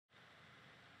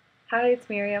Hi, it's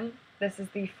Miriam. This is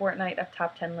the fortnight of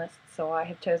top 10 lists, so I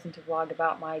have chosen to vlog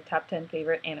about my top 10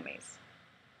 favorite animes.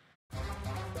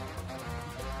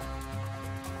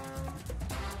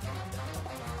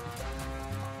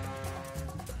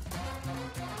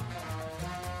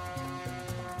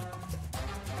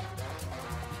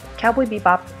 Cowboy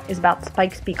Bebop is about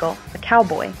Spike Spiegel, a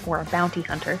cowboy, or a bounty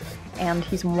hunter, and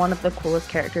he's one of the coolest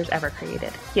characters ever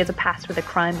created. He has a past with a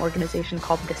crime organization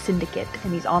called the Syndicate,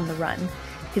 and he's on the run.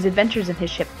 His adventures in his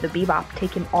ship, the Bebop,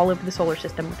 take him all over the solar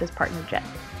system with his partner Jet.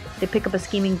 They pick up a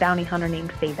scheming bounty hunter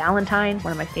named Faye Valentine,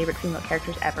 one of my favorite female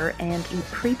characters ever, and a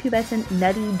prepubescent,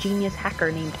 nutty, genius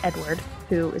hacker named Edward,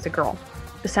 who is a girl.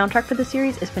 The soundtrack for the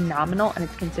series is phenomenal, and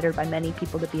it's considered by many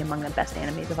people to be among the best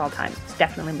animes of all time. It's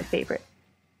definitely my favorite.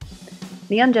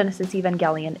 Neon Genesis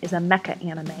Evangelion is a mecha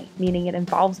anime, meaning it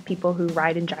involves people who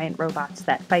ride in giant robots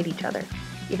that fight each other.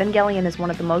 Evangelion is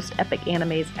one of the most epic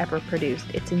animes ever produced.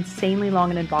 It's insanely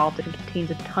long and involved and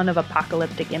contains a ton of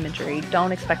apocalyptic imagery.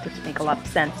 Don't expect it to make a lot of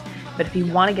sense, but if you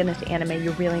want to get into anime,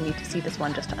 you really need to see this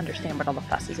one just to understand what all the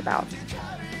fuss is about.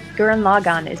 Gurren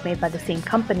Lagann is made by the same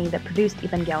company that produced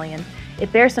Evangelion.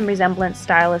 It bears some resemblance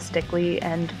stylistically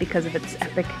and because of its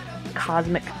epic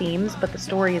cosmic themes, but the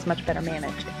story is much better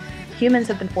managed. Humans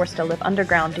have been forced to live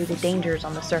underground due to dangers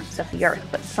on the surface of the Earth,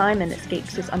 but Simon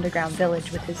escapes his underground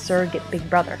village with his surrogate big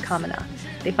brother, Kamina.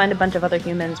 They find a bunch of other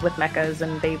humans with mechas,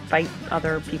 and they fight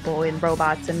other people in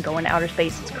robots and go in outer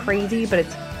space. It's crazy, but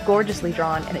it's gorgeously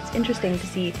drawn, and it's interesting to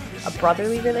see a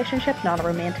brotherly relationship, not a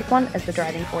romantic one, as the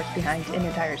driving force behind an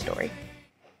entire story.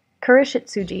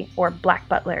 Kurishitsuji, or Black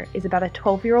Butler, is about a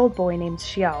 12-year-old boy named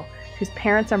Xiao, whose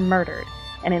parents are murdered,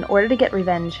 and in order to get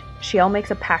revenge, Xiao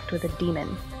makes a pact with a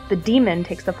demon. The demon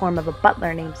takes the form of a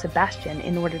butler named Sebastian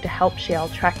in order to help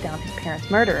Xiao track down his parents'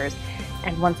 murderers,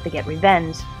 and once they get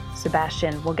revenge,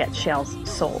 Sebastian will get Xiao's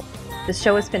soul. This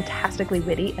show is fantastically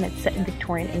witty, and it's set in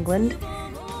Victorian England.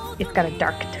 It's got a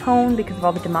dark tone because of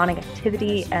all the demonic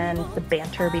activity, and the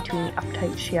banter between the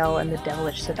uptight Xiao and the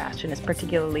devilish Sebastian is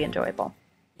particularly enjoyable.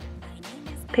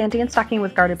 Panty and Stocking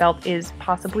with Garter Belt is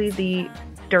possibly the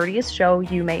dirtiest show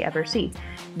you may ever see.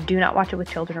 Do not watch it with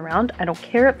children around. I don't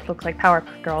care if it looks like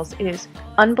Powerpuff Girls. It is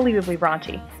unbelievably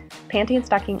raunchy. Panty and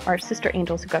Stocking are sister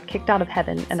angels who got kicked out of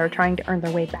heaven and are trying to earn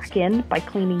their way back in by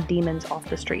cleaning demons off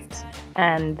the streets.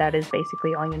 And that is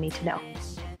basically all you need to know.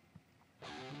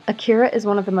 Akira is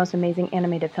one of the most amazing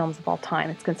animated films of all time.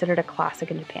 It's considered a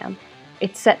classic in Japan.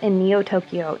 It's set in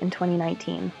Neo-Tokyo in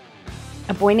 2019.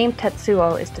 A boy named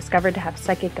Tetsuo is discovered to have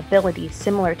psychic abilities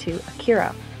similar to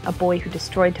Akira, a boy who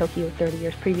destroyed Tokyo 30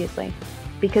 years previously.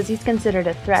 Because he's considered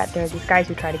a threat, there are these guys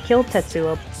who try to kill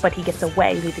Tetsuo, but he gets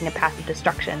away, leaving a path of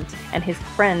destruction, and his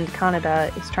friend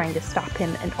Kaneda is trying to stop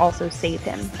him and also save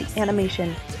him. The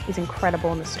animation is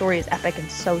incredible, and the story is epic and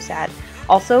so sad.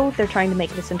 Also, they're trying to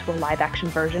make this into a live-action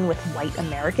version with white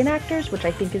American actors, which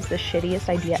I think is the shittiest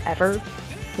idea ever.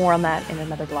 More on that in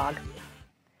another vlog.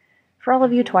 For all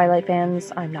of you Twilight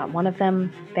fans, I'm not one of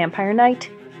them. Vampire Night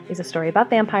is a story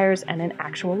about vampires and an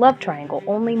actual love triangle,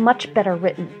 only much better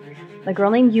written. The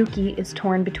girl named Yuki is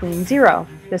torn between Zero,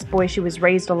 this boy she was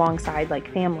raised alongside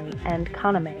like family, and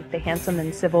Kaname, the handsome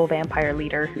and civil vampire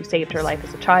leader who saved her life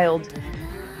as a child.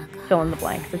 Fill in the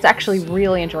blanks. It's actually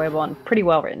really enjoyable and pretty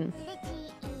well written.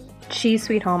 Cheese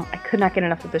Sweet Home, I could not get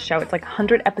enough of this show. It's like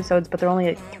 100 episodes, but they're only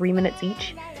like 3 minutes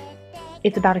each.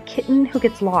 It's about a kitten who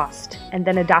gets lost and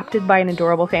then adopted by an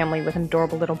adorable family with an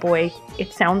adorable little boy.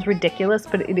 It sounds ridiculous,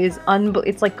 but it is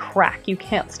it's like crack. You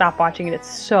can't stop watching it. It's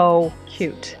so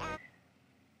cute.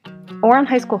 Ouran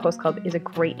High School Host Club is a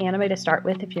great anime to start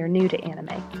with if you're new to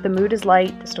anime. The mood is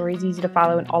light, the story is easy to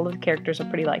follow, and all of the characters are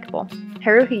pretty likable.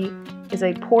 Haruhi is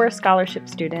a poor scholarship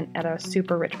student at a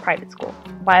super rich private school.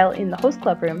 While in the host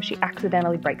club room, she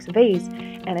accidentally breaks a vase,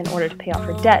 and in order to pay off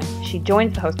her debt, she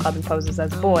joins the host club and poses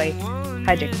as a boy.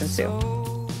 Hijinks ensue.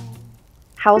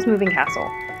 Howl's Moving Castle.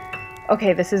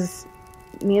 Okay, this is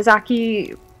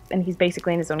Miyazaki, and he's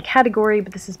basically in his own category,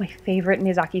 but this is my favorite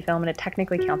Miyazaki film, and it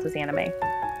technically counts as anime.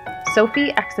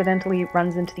 Sophie accidentally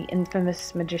runs into the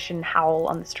infamous magician Howl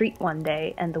on the street one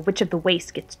day, and the Witch of the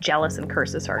Waste gets jealous and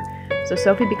curses her. So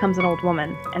Sophie becomes an old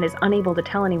woman, and is unable to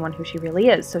tell anyone who she really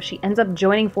is, so she ends up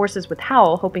joining forces with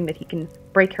Howl, hoping that he can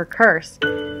break her curse,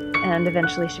 and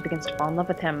eventually she begins to fall in love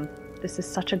with him. This is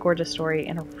such a gorgeous story,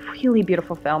 and a really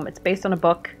beautiful film. It's based on a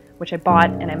book, which I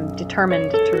bought, and I'm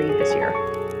determined to read this year.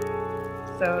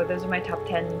 So those are my top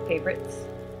 10 favorites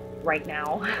right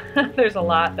now. There's a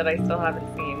lot that I still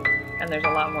haven't seen. And there's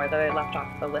a lot more that I left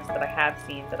off the list that I have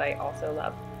seen that I also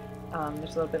love.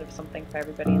 There's a little bit of something for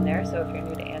everybody in there, so if you're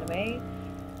new to anime,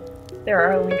 there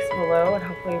are links below, and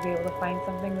hopefully you'll be able to find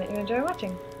something that you enjoy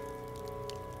watching.